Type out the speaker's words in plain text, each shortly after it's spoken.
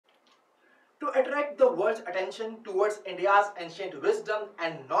To attract the world's attention towards India's ancient wisdom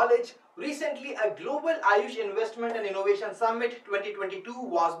and knowledge, recently a global AYUSH Investment and Innovation Summit 2022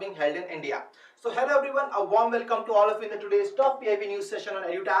 was being held in India. So hello everyone, a warm welcome to all of you in today's top PIB news session on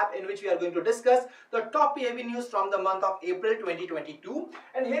EduTap, in which we are going to discuss the top PIB news from the month of April 2022.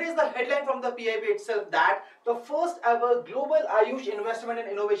 And here is the headline from the PIB itself, that the first ever global AYUSH Investment and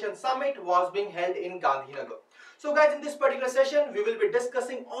Innovation Summit was being held in Gandhinagar. So guys, in this particular session, we will be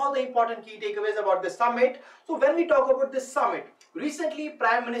discussing all the important key takeaways about the summit. So when we talk about this summit, recently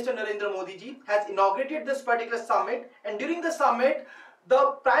Prime Minister Narendra Modi ji has inaugurated this particular summit, and during the summit,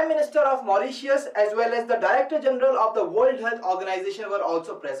 the Prime Minister of Mauritius as well as the Director General of the World Health Organization were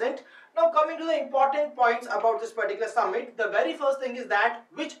also present. Now coming to the important points about this particular summit, the very first thing is that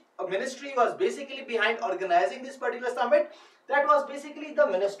which ministry was basically behind organizing this particular summit. That was basically the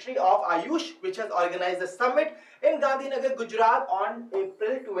Ministry of AYUSH, which has organized the summit in Gandhinagar, Gujarat on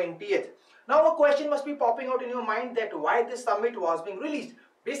April 20th. Now a question must be popping out in your mind, that why this summit was being released.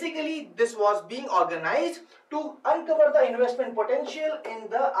 Basically, this was being organized to uncover the investment potential in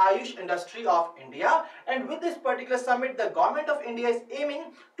the AYUSH industry of India, and with this particular summit, the government of India is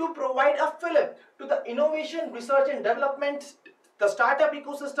aiming to provide a fillip to the innovation, research and development, the startup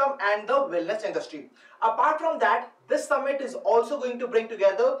ecosystem and the wellness industry. Apart from that, this summit is also going to bring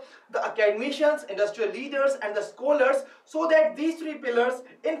together the academicians, industrial leaders and the scholars, so that these three pillars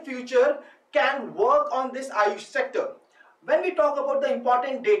in future can work on this AYUSH sector. When we talk about the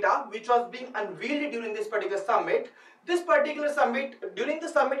important data which was being unveiled during this particular summit, during the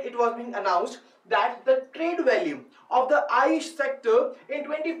summit it was being announced that the trade value of the AYUSH sector in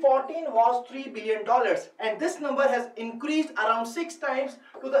 2014 was $3 billion, and this number has increased around 6 times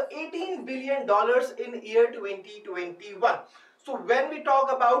to the $18 billion in year 2021. So when we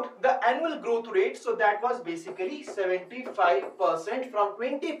talk about the annual growth rate, so that was basically 75% from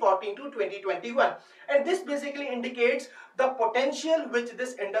 2014 to 2021, and this basically indicates the potential which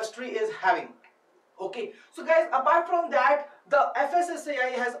this industry is having. Okay, so guys, apart from that, the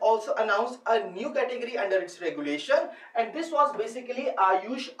FSSAI has also announced a new category under its regulation, and this was basically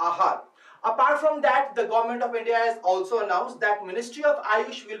AYUSH Ahar. Apart from that, the government of India has also announced that Ministry of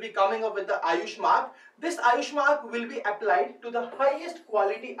AYUSH will be coming up with the AYUSH mark. This AYUSH mark will be applied to the highest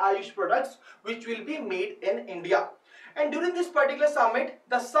quality AYUSH products which will be made in India. And during this particular summit,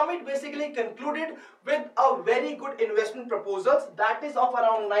 the summit basically concluded with a very good investment proposals, that is of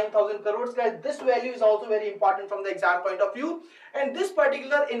around 9,000 crores. Guys, this value is also very important from the exam point of view, and this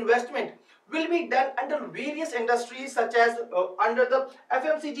particular investment will be done under various industries such as under the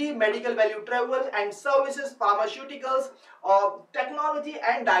FMCG, medical value travel and services, pharmaceuticals, technology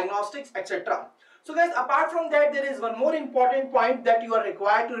and diagnostics, etc. So guys, apart from that, there is one more important point that you are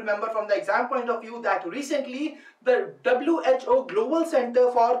required to remember from the exam point of view, that recently the WHO Global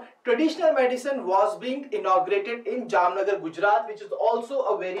Center for Traditional Medicine was being inaugurated in Jamnagar, Gujarat, which is also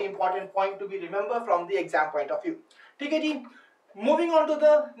a very important point to be remembered from the exam point of view. Okay, ji. Moving on to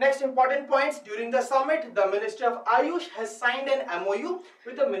the next important points, during the summit, the Ministry of AYUSH has signed an MOU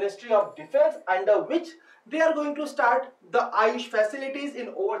with the Ministry of Defence, under which they are going to start the AYUSH facilities in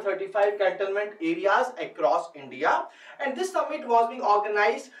over 35 cantonment areas across India. And this summit was being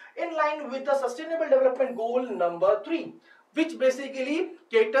organized in line with the Sustainable Development Goal number 3, which basically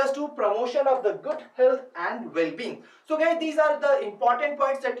caters to promotion of the good health and well-being. So guys, these are the important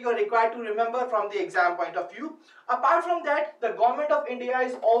points that you are required to remember from the exam point of view. Apart from that, the government of India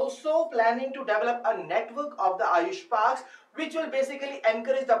is also planning to develop a network of the AYUSH parks, which will basically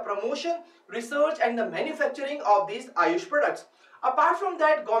encourage the promotion, research and the manufacturing of these AYUSH products. Apart from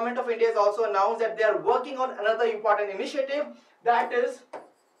that, government of India has also announced that they are working on another important initiative, that is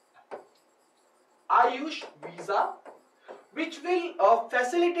AYUSH Visa, which will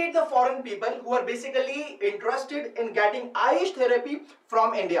facilitate the foreign people who are basically interested in getting AYUSH therapy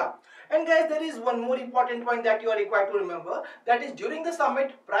from India. And guys, there is one more important point that you are required to remember, that is during the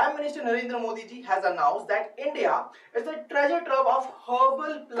summit, Prime Minister Narendra Modi ji has announced that India is a treasure trove of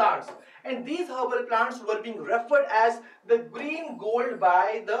herbal plants, and these herbal plants were being referred as the green gold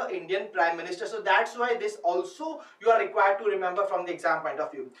by the Indian Prime Minister. So that's why this also you are required to remember from the exam point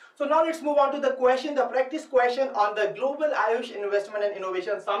of view. So now let's move on to the question, the practice question on the Global AYUSH Investment and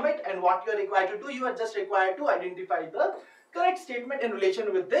Innovation Summit. And what you are required to do, you are just required to identify the correct statement in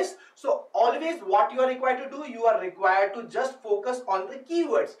relation with this. So always what you are required to do, you are required to just focus on the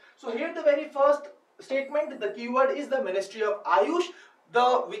keywords. So here the very first statement, the keyword is the Ministry of AYUSH,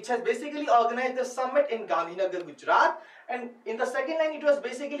 which has basically organized the summit in Gandhinagar, Gujarat. And in the second line, it was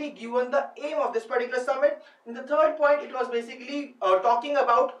basically given the aim of this particular summit. In the third point, it was basically talking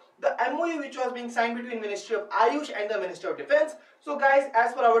about the MOU which was being signed between Ministry of AYUSH and the Ministry of Defense. So guys,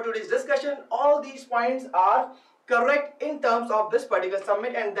 as per our today's discussion, all these points are correct in terms of this particular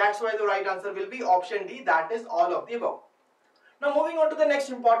summit, and that's why the right answer will be option D, that is all of the above. Now moving on to the next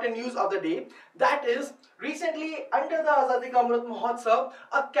important news of the day, that is recently under the Azadi Ka Amrit Mahotsav,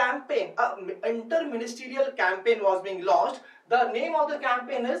 a campaign, an inter-ministerial campaign was being launched. The name of the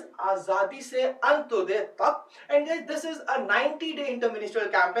campaign is Azadi Se Antoday Tak, and guys, this is a 90-day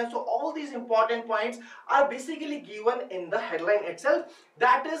inter-ministerial campaign. So all these important points are basically given in the headline itself.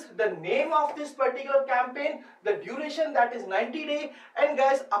 That is the name of this particular campaign, the duration, that is 90 days, and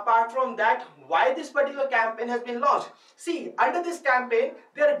guys, apart from that, why this particular campaign has been launched. See, under this campaign,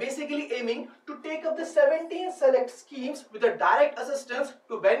 they are basically aiming to take up the 17 select schemes with a direct assistance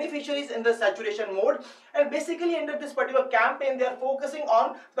to beneficiaries in the saturation mode, and basically under this particular campaign, they are focusing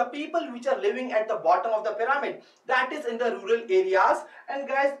on the people which are living at the bottom of the pyramid, that is in the rural areas. And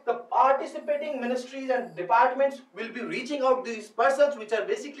guys, the participating ministries and departments will be reaching out to these persons which are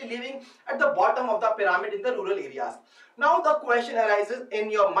basically living at the bottom of the pyramid in the rural areas. Now the question arises in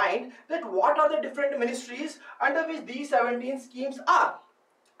your mind that what are the different ministries under which these 17 schemes are.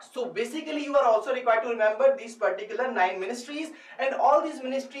 So basically you are also required to remember these particular 9 ministries, and all these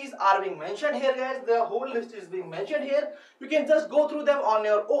ministries are being mentioned here guys. The whole list is being mentioned here. You can just go through them on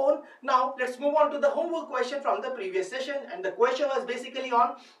your own. Now let's move on to the homework question from the previous session, and the question was basically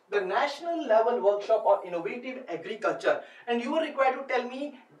on the national level workshop on innovative agriculture, and you were required to tell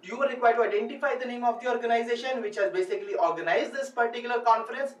me, you were required to identify the name of the organization which has basically organized this particular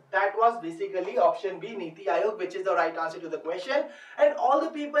conference. That was basically option B, Niti Aayog, which is the right answer to the question. And all the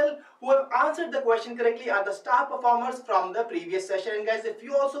people who have answered the question correctly are the star performers from the previous session. And guys, if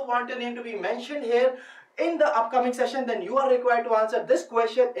you also want your name to be mentioned here in the upcoming session, then you are required to answer this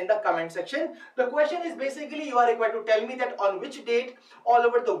question in the comment section. The question is basically you are required to tell me that on which date all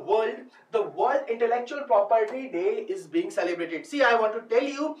over the World Intellectual Property Day is being celebrated. See, I want to tell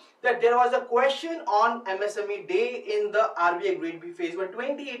you that there was a question on MSME Day in the RBI Grade B Phase 1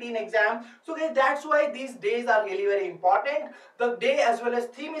 2018 exam. So guys, that's why these days are really very important. The day as well as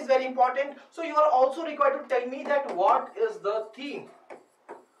theme is very important. So you are also required to tell me that what is the theme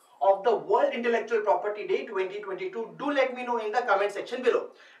of the World Intellectual Property Day 2022. Do let me know in the comment section below.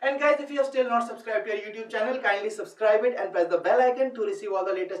 And guys, if you are still not subscribed to our YouTube channel, kindly subscribe it and press the bell icon to receive all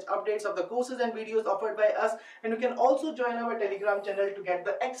the latest updates of the courses and videos offered by us. And you can also join our Telegram channel to get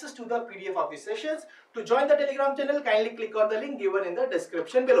the access to the PDF of these sessions. To join the Telegram channel, kindly click on the link given in the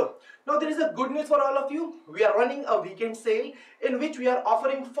description below. Now there is a good news for all of you. We are running a weekend sale in which we are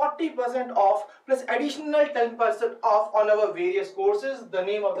offering 40% off plus additional 10% off on our various courses. The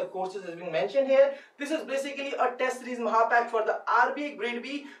name of the courses has been mentioned here. This is basically a test series Maha pack for the RBI Grade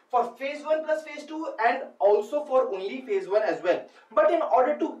B for Phase 1 plus Phase 2 and also for only Phase 1 as well. But in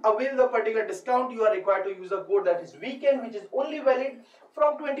order to avail the particular discount, you are required to use a code that is weekend, which is only valid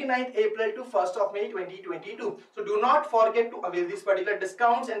from 29th April to 1st of May 2022. So do not forget to avail these particular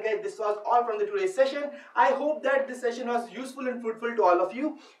discounts. And guys, this was all from the today's session. I hope that this session was useful and fruitful to all of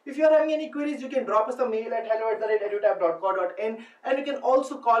you. If you are having any queries, you can drop us a mail at hello@edutap.co.in, and you can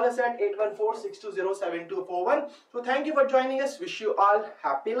also call us at 814-620-7241. So thank you for joining us. Wish you all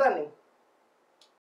happy learning.